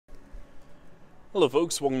Hello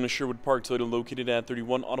folks, welcome to Sherwood Park Toyota, located at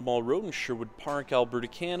 31 Automall Road in Sherwood Park, Alberta,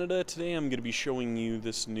 Canada. Today I'm going to be showing you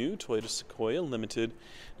this new Toyota Sequoia Limited.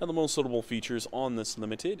 Now the most notable features on this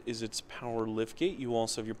Limited is its power liftgate. You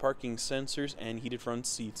also have your parking sensors and heated front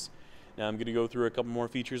seats. Now I'm going to go through a couple more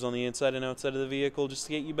features on the inside and outside of the vehicle just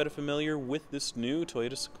to get you better familiar with this new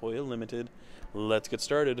Toyota Sequoia Limited. Let's get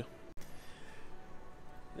started.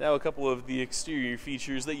 Now a couple of the exterior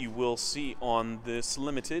features that you will see on this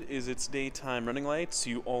Limited is its daytime running lights.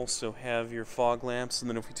 You also have your fog lamps, and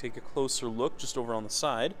then if we take a closer look just over on the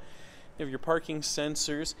side, you have your parking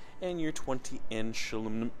sensors and your 20-inch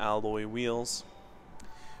aluminum alloy wheels.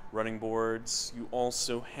 Running boards, you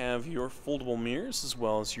also have your foldable mirrors as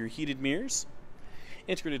well as your heated mirrors.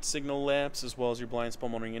 Integrated signal lamps as well as your blind spot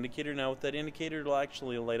monitoring indicator. Now with that indicator, it'll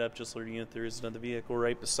actually light up just alerting you that there is another vehicle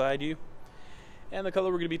right beside you. And the color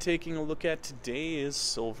we're going to be taking a look at today is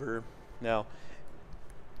silver. Now,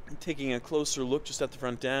 taking a closer look just at the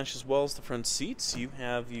front dash as well as the front seats, you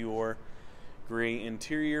have your gray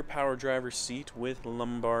interior power driver seat with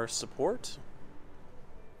lumbar support.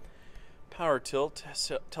 Power tilt,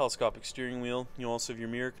 telescopic steering wheel. You also have your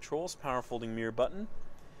mirror controls, power folding mirror button,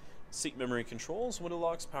 seat memory controls, window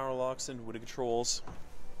locks, power locks, and window controls.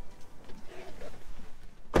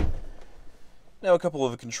 Now a couple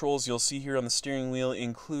of the controls you'll see here on the steering wheel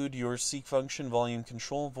include your seat function, volume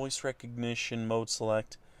control, voice recognition, mode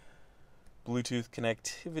select, Bluetooth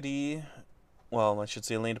connectivity, well I should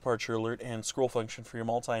say lane departure alert, and scroll function for your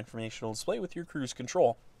multi-informational display with your cruise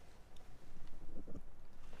control.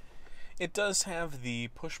 It does have the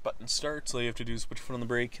push button start, so all you have to do is put your foot on the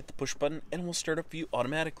brake, hit the push button, and it will start up for you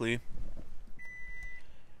automatically.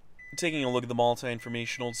 Taking a look at the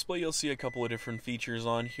multi-informational display, you'll see a couple of different features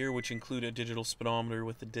on here, which include a digital speedometer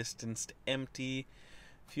with the distance to empty,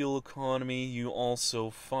 fuel economy. You also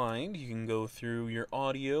find you can go through your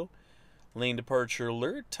audio, lane departure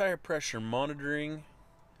alert, tire pressure monitoring,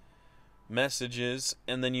 messages,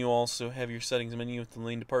 and then you also have your settings menu with the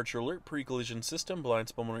lane departure alert, pre-collision system, blind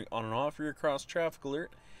spot monitoring on and off, rear cross traffic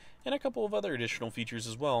alert, and a couple of other additional features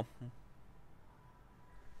as well.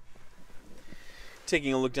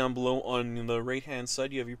 Taking a look down below on the right hand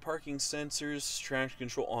side, you have your parking sensors, traction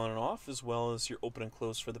control on and off, as well as your open and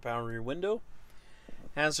close for the power rear window.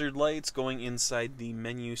 Hazard lights going inside the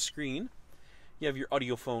menu screen. You have your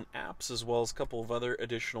audio phone apps as well as a couple of other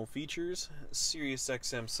additional features. Sirius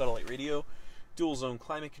XM satellite radio, dual zone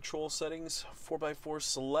climate control settings, 4x4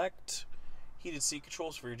 select, heated seat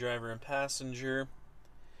controls for your driver and passenger.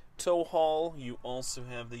 Tow haul, you also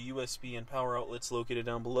have the USB and power outlets located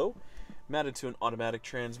down below, mounted to an automatic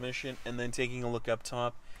transmission. And then taking a look up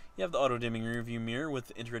top, you have the auto dimming rear view mirror with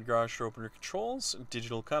the integrated garage door opener controls,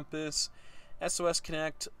 digital compass, SOS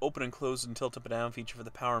Connect, open and close and tilt up and down feature for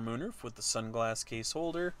the power moonroof with the sunglass case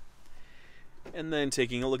holder. And then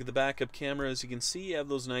taking a look at the backup camera, as you can see, you have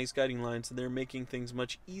those nice guiding lines, and they're making things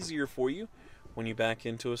much easier for you when you back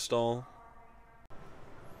into a stall.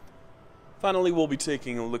 Finally, we'll be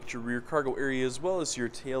taking a look at your rear cargo area as well as your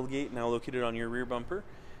tailgate, now located on your rear bumper.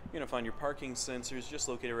 You're going to find your parking sensors just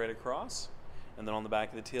located right across, and then on the back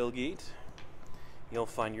of the tailgate, you'll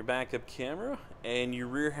find your backup camera and your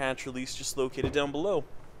rear hatch release just located down below.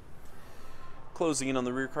 Closing in on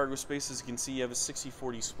the rear cargo space, as you can see, you have a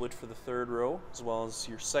 60-40 split for the third row as well as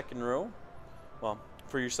your second row. Well,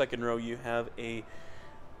 for your second row, you have a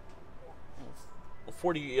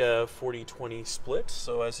 40-20 split,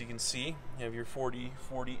 so as you can see, you have your 40,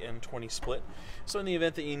 and 20 split. So in the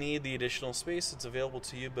event that you need the additional space, it's available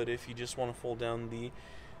to you, but if you just want to fold down the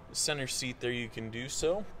center seat there, you can do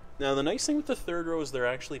so. Now the nice thing with the third row is they're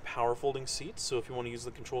actually power folding seats, so if you want to use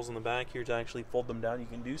the controls on the back here to actually fold them down, you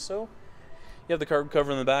can do so. You have the cargo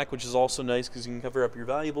cover in the back, which is also nice because you can cover up your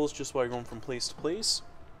valuables just while you're going from place to place.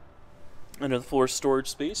 Under the floor storage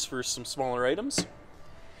space for some smaller items.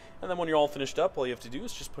 And then when you're all finished up, all you have to do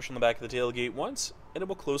is just push on the back of the tailgate once, and it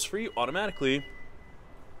will close for you automatically.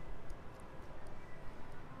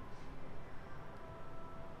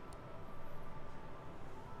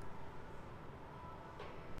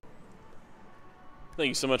 Thank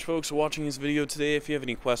you so much, folks, for watching this video today. If you have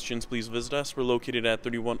any questions, please visit us. We're located at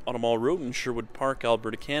 31 Automall Road in Sherwood Park,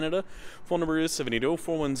 Alberta, Canada. Phone number is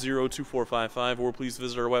 780-410-2455, or please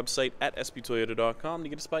visit our website at sptoyota.com to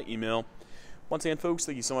get us by email. Once again, folks,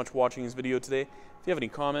 thank you so much for watching this video today. If you have any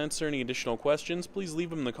comments or any additional questions, please leave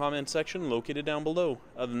them in the comment section located down below.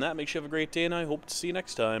 Other than that, make sure you have a great day, and I hope to see you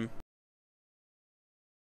next time.